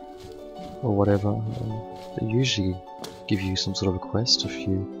 or whatever. They usually give you some sort of a quest if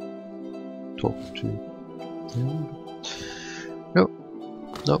you talk to them. Nope.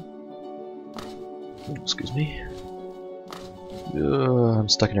 Excuse me. I'm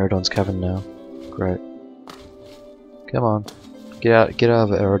stuck in Eridon's cavern now. Great. Come on. Get out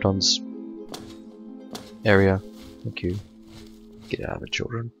of Eridon's area. Thank you. Get out of it,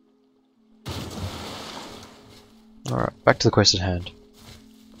 children. Alright, back to the quest at hand.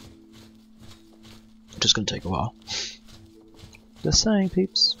 Just gonna take a while. Just saying,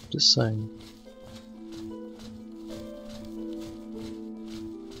 peeps. Just saying.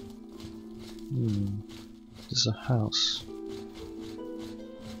 This is a house.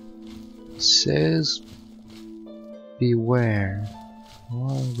 It says beware.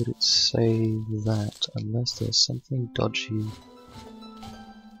 Why would it say that unless there's something dodgy?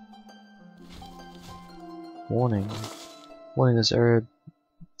 Warning. Warning, this area,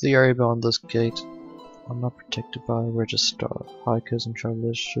 the area beyond this gate are not protected by a register. Hikers and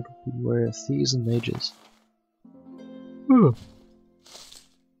travelers should beware of thieves and mages.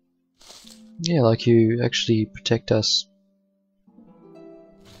 Yeah, like you actually protect us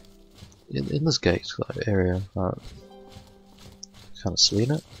in this gate area. Kind of silly,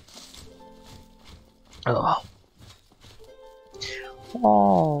 isn't it? Oh.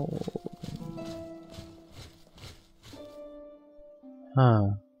 Oh. Huh.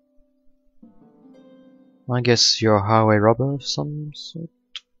 I guess you're a highway robber of some sort.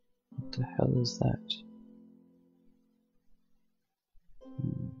 What the hell is that?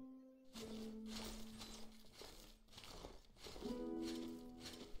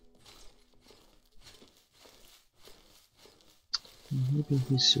 Maybe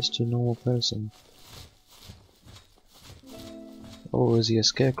he's just a normal person. Or is he a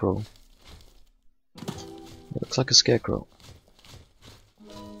scarecrow? It looks like a scarecrow.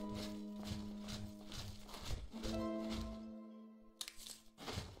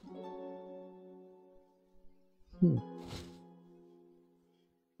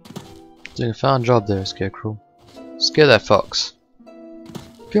 Doing a fine job there, Scarecrow. Scare that fox.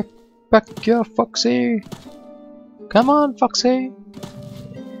 Get back here, Foxy! Come on, Foxy!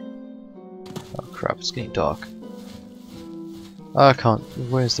 Oh crap, it's getting dark. I can't.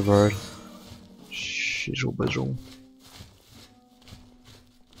 Where's the road? Shizzle bizzle.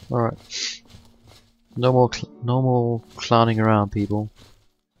 Alright. No more clowning around, people.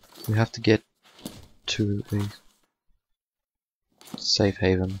 We have to get to a safe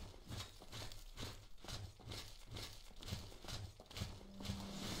haven.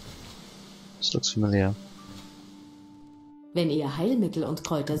 This looks familiar. Wenn ihr Heilmittel und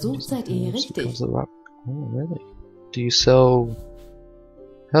Kräuter sucht, seid ihr hier richtig. Oh, really? Do you sell...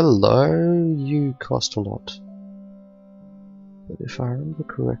 Hello, you cost a lot. But if I remember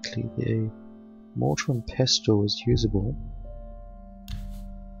correctly, the mortar and pestle is usable.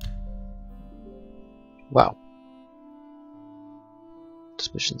 Wow.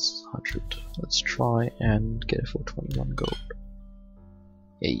 This mission's 100. Let's try and get it for 21 gold.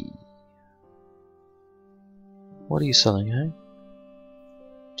 Hey. What are you selling, eh?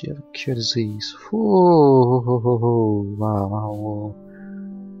 Do you have a cure disease? Ooh, wow.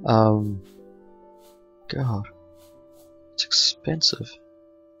 God. It's expensive.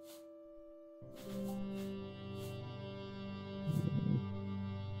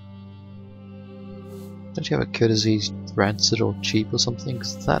 Don't you have a cure disease rancid or cheap or something?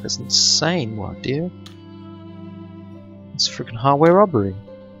 Because that is insane, my dear. It's freaking highway robbery.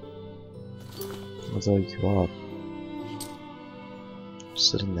 Although you are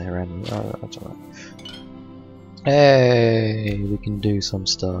sitting there and that's alright. Hey, we can do some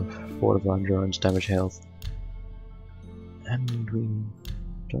stuff. Fortify endurance, damage health. And we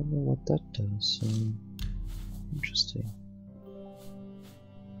don't know what that does, so interesting.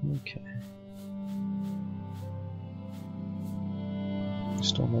 Okay.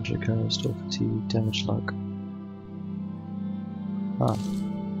 Restore magic, restore fatigue, damage luck. Ah.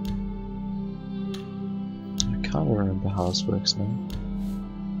 I can't remember how this works now.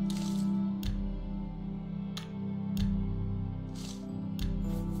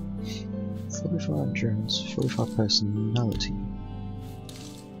 Fortify endurance, fortify personality.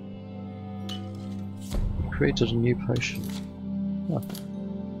 Created a new potion. Oh.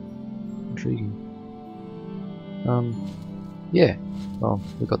 Intriguing. Yeah. Well,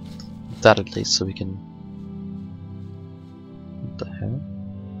 we got that at least, so we can. What the hell?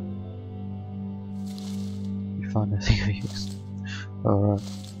 We found nothing of use. Alright.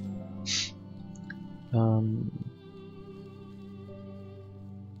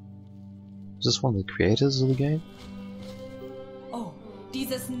 Is this one of the creators of the game? Oh,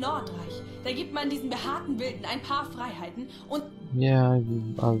 dieses Nordreich. Da gibt man diesen behaarten Wilden ein paar Freiheiten und... Yeah, I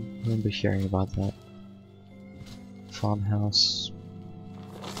remember hearing about that. Farmhouse.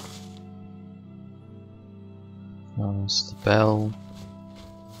 It's the bell.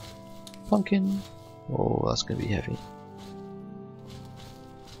 Pumpkin. Oh, that's gonna be heavy.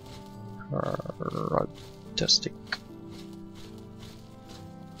 Fantastic.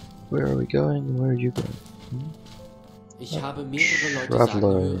 Where are we going? Where are you going? Ich habe mehrere Leute sagen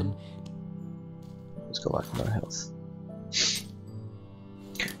hören. He's got like no health.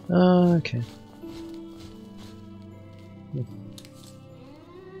 Okay.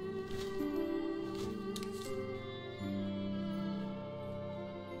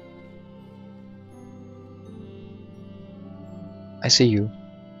 I see you.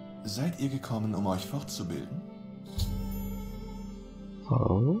 Seid ihr gekommen, um euch fortzubilden?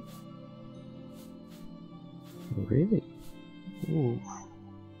 Oh? Really? Ooh.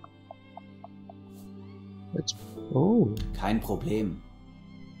 It's... Oh. Kein Problem.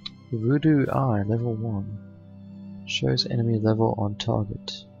 Voodoo Eye, level 1. Shows enemy level on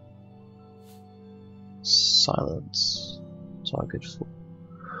target. Silence. Target full.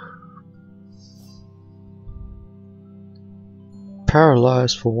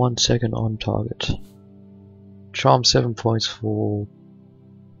 Paralyzed for 1 second on target. Charm 7 points for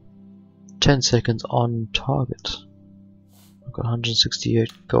 10 seconds on target. I've got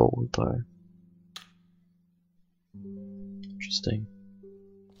 168 gold though. Interesting.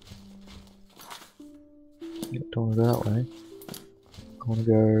 Don't want to go that way. I want to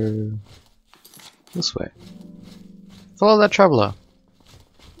go this way. Follow that traveler.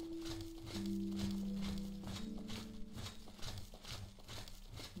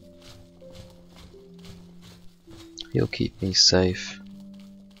 He'll keep me safe.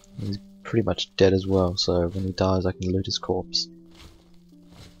 He's pretty much dead as well, so when he dies I can loot his corpse.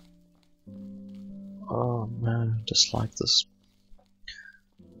 Oh man, just like this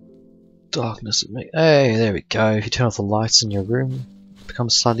darkness at me. Hey, there we go. If you turn off the lights in your room, it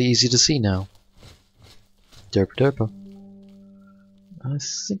becomes slightly easier to see now. Derpa derpa. I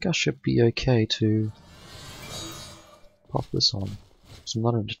think I should be okay to pop this on. So I'm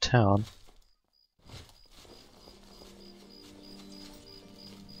not into town.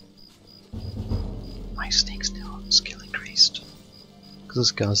 My sneaks now, skill increased. Because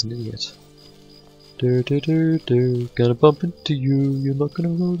this guy's an idiot. Do do do do, gonna bump into you, you're not gonna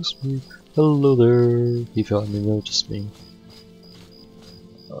notice me. Hello there. He finally noticed me.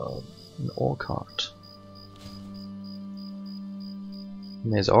 An ore cart.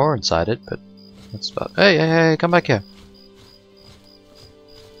 And there's ore inside it, but that's about. Hey, hey, hey, come back here.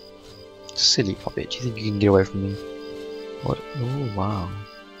 Silly puppet, you think you can get away from me? What? Oh, wow.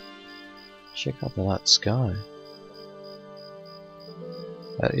 Check out the night sky.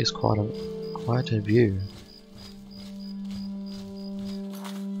 That is quite a view.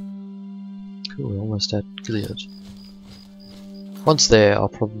 Cool, we're almost at Gilead. Once there, I'll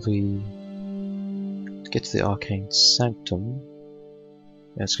probably get to the Arcane Sanctum.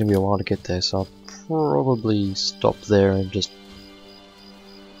 Yeah, it's gonna be a while to get there, so I'll probably stop there and just.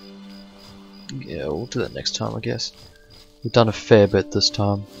 Yeah, we'll do that next time, I guess. We've done a fair bit this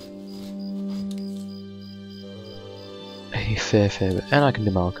time. A fair bit. And I can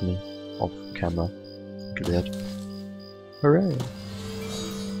do my alchemy off camera. Look at that. Hooray!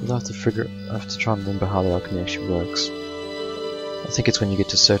 I have to try and remember how the alchemy actually works. I think it's when you get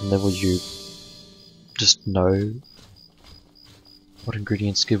to certain levels you just know what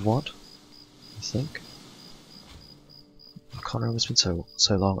ingredients give what. I think. I can't remember, it's been so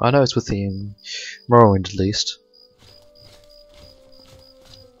long. I know it's with the Morrowind at least.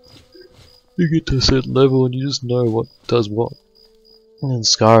 You get to a certain level and you just know what does what. And in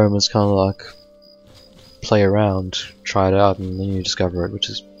Skyrim it's kind of like play around, try it out, and then you discover it, which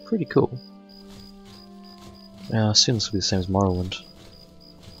is pretty cool. I assume this will be the same as Morrowind.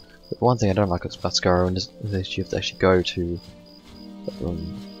 But one thing I don't like about Skyrim is that you have to actually go to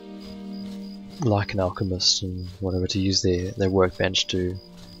like an alchemist and whatever to use their workbench to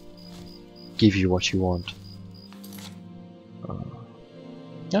give you what you want.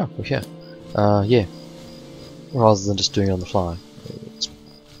 Oh, we're here. Yeah. Rather than just doing it on the fly. It's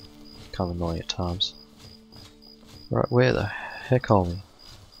kind of annoying at times. Right, where the heck are we?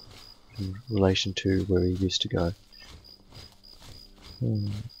 In relation to where we used to go.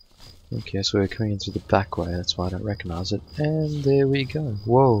 Okay, so we're coming in through the back way, that's why I don't recognize it. And there we go.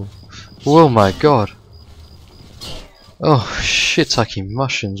 Whoa. Whoa, my god. Oh, shiitake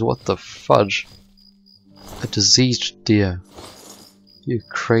mushrooms, what the fudge. A diseased deer. You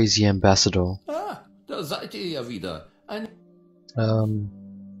crazy ambassador. Ah, da seid ihr ja wieder. I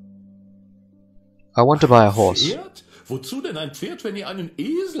want to buy a horse. Pferd? Wozu denn ein Pferd, wenn ihr einen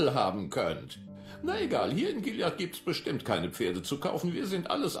Esel haben könnt? Na egal, hier in Gilead gibt's bestimmt keine Pferde zu kaufen. Wir sind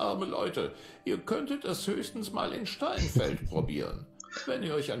alles arme Leute. Ihr könntet es höchstens mal in Steinfeld probieren. Wenn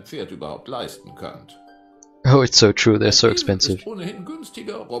ihr euch ein Pferd überhaupt leisten könnt. Oh, it's so true, they're so expensive. Ist ohnehin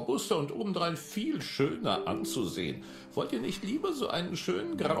günstiger, robuster und obendrein viel schöner anzusehen. Wollt ihr nicht lieber so einen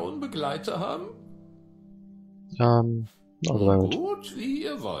schönen grauen Begleiter haben? Not at the moment. Gut, wie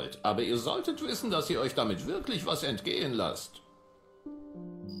ihr wollt. Aber ihr solltet wissen, dass ihr euch damit wirklich was entgehen lasst.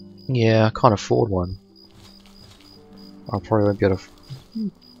 Yeah, I can't afford one. I probably won't be able to.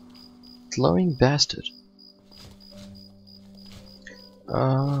 Glowing bastard.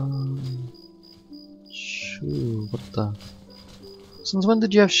 Shoo, what the? Since when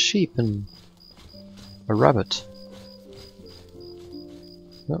did you have sheep and a rabbit?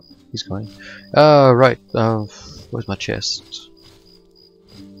 Oh, he's going. Right. Where's my chest?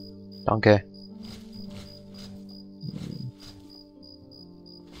 Donkey.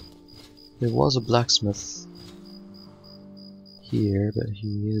 There was a blacksmith here, but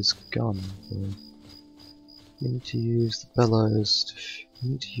he is gone. So You need to use the bellows.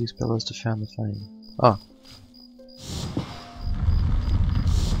 You need to use bellows to fan the flame. Ah.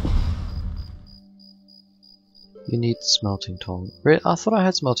 You need smelting tongs. I thought I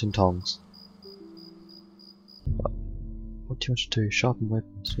had smelting tongs. What do you want to do? Sharpen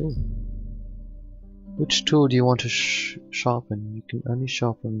weapons. Ooh. Which tool do you want to sharpen? You can only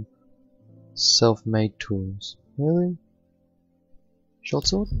sharpen self-made tools. Really? Short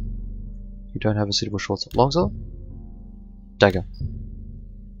sword? You don't have a suitable short sword. Long sword? Dagger.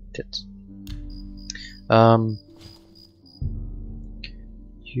 Tits.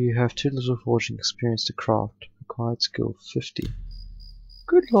 You have too little forging experience to craft. Required skill 50.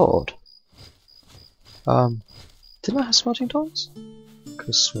 Good lord. Didn't I have smelting tongs? Could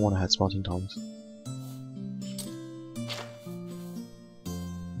have sworn I had smelting tongs.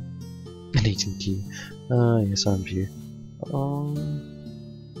 An eating key. Yes, I'm view.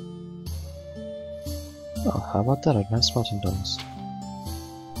 Oh, how about that? I don't have smelting tongs.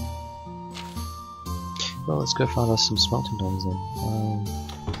 Well, let's go find us some smelting tongs then.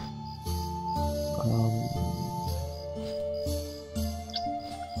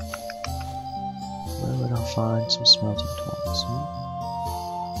 Where would I find some smelting tongs?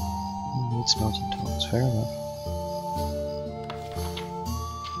 We need smelting tongs, fair enough.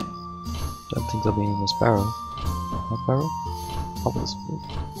 Don't think they'll be in this barrel. That barrel? Oh, this.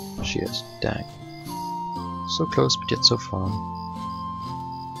 She is. Dang. So close, but yet so far.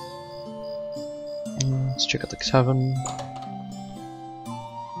 Let's check out the tavern.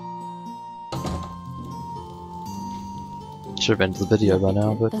 Should have ended the video by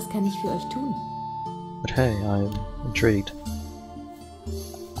now, but Was kann ich für euch tun? hey, I'm intrigued.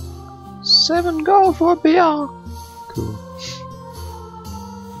 7 gold for a beer! Cool.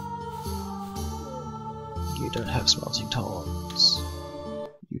 You don't have smelting tongs.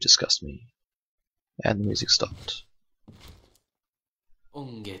 You disgust me. And the music stopped.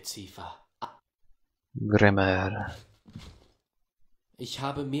 Ungeziefer. Grimmer. Ich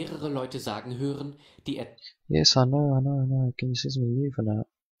habe mehrere Leute sagen hören, die Yes, I know. Can you say something new for now?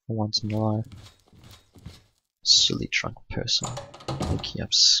 For once in your life. Silly drunk person. Making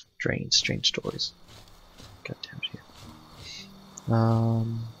up strange stories. God damn it.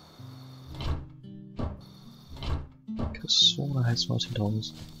 Could have sworn I had smelting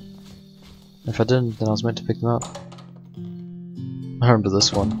tongs. If I didn't, then I was meant to pick them up. I remember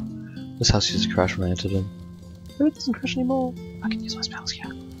this one. This house used to crash when I entered in. But it doesn't crash anymore. I can use my spells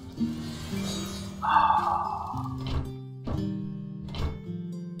here.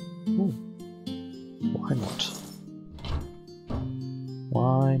 Ooh. Why not?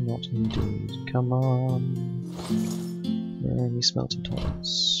 Why not indeed? Come on. Where are any smelting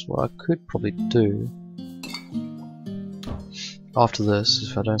tongs? What I could probably do after this,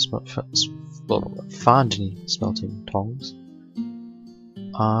 if I don't find any smelting tongs,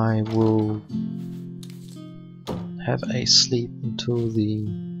 I will have a sleep until the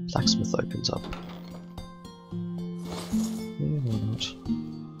blacksmith opens up. Yeah, why not?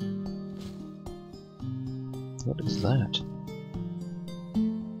 What is that?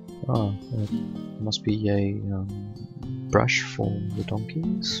 Oh, it must be a brush for the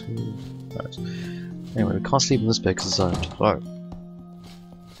donkeys. Right. Anyway, we can't sleep in this bed because it's owned. So,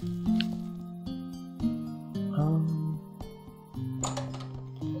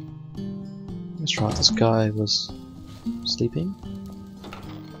 let's try. This guy was sleeping.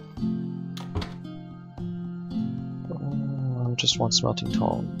 Oh, just want smelting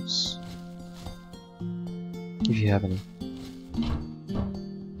tongs. If you have any.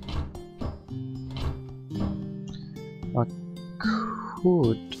 I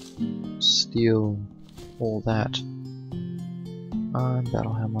could steal all that.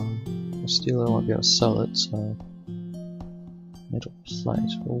 Battle hammer. If I steal it, I won't be able to sell it, so. Metal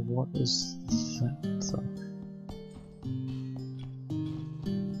plate. Well, what is that though?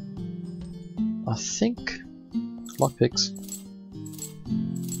 I think lockpicks.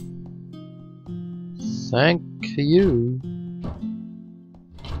 Thank you.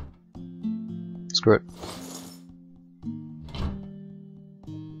 Screw it.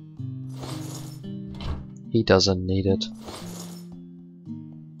 He doesn't need it.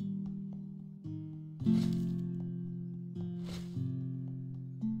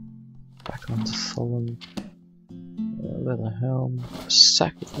 Back onto Solon. Leather helm. A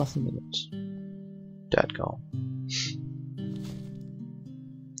sack with nothing in it. Dadgone.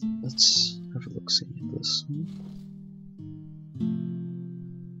 Let's have a look see at this.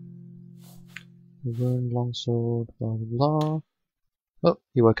 Ruined longsword, blah blah blah. Oh,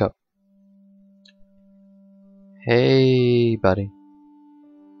 you woke up. Hey, buddy.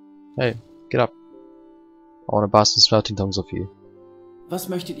 Hey, get up. want to buy some smelting tongs off you. Was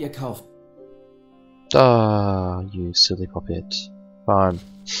möchtet ihr kaufen? Ah, you silly puppet. Fine.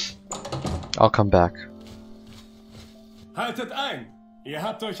 I'll come back. Haltet ein! Ihr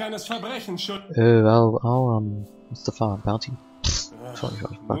habt euch eines Verbrechens what's the farm? Bounty?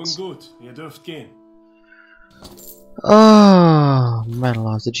 Nun gut, ihr dürft gehen. Ah, man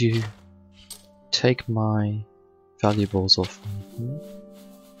alive, did you take my valuables off me?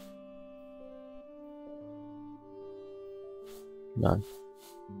 No.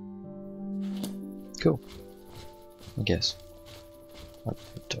 Cool. I guess. I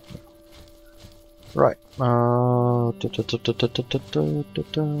don't know. Right. Where's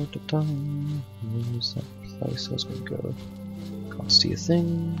that place I was gonna go? Can't see a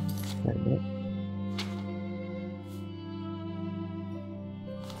thing. Wait a minute.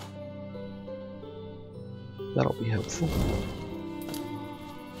 That'll be helpful.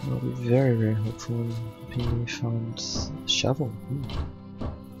 That'll be very, very helpful. Helping me find a shovel.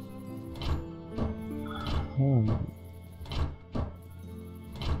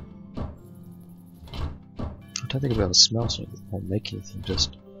 I don't think I'll be able to smelt anything or make anything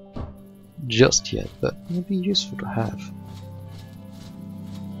just yet, but it would be useful to have.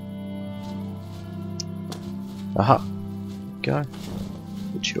 Aha! Go.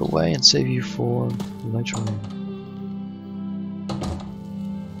 Put you away and save you for later on.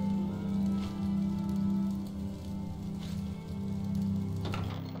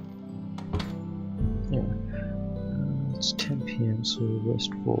 Anyway, it's 10 PM, so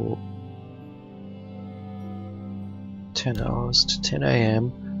rest for 10 hours to 10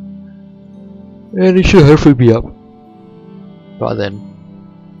 AM, and it should hopefully be up by then,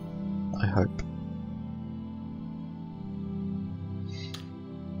 I hope.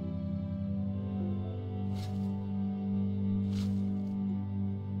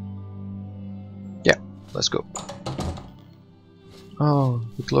 Yeah, let's go. Oh,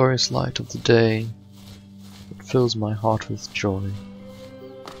 the glorious light of the day. It fills my heart with joy.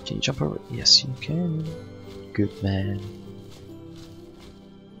 Can you jump over it? Yes, you can. Good man.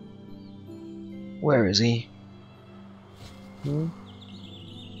 Where is he? Well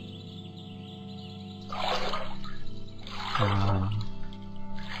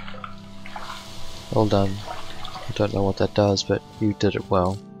done. I don't know what that does, but you did it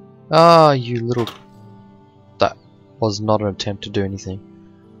well. Ah, you little... That was not an attempt to do anything.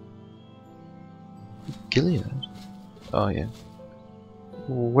 Gilead? Oh yeah.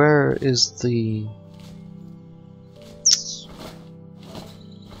 Where is the...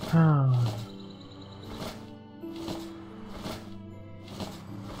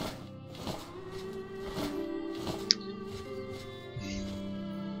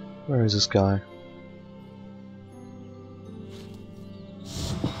 Where is this guy?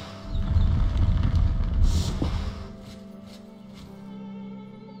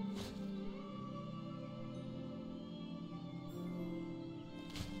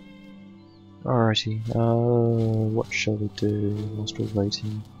 Alrighty, what shall we do whilst we're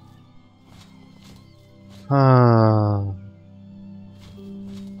waiting? Where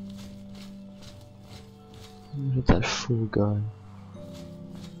did that fool go?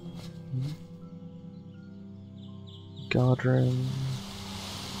 Guard room.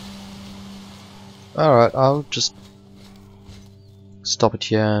 Alright, I'll just stop it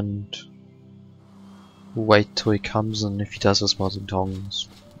here and wait till he comes, and if he does his mods and tongs,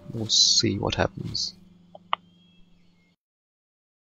 we'll see what happens.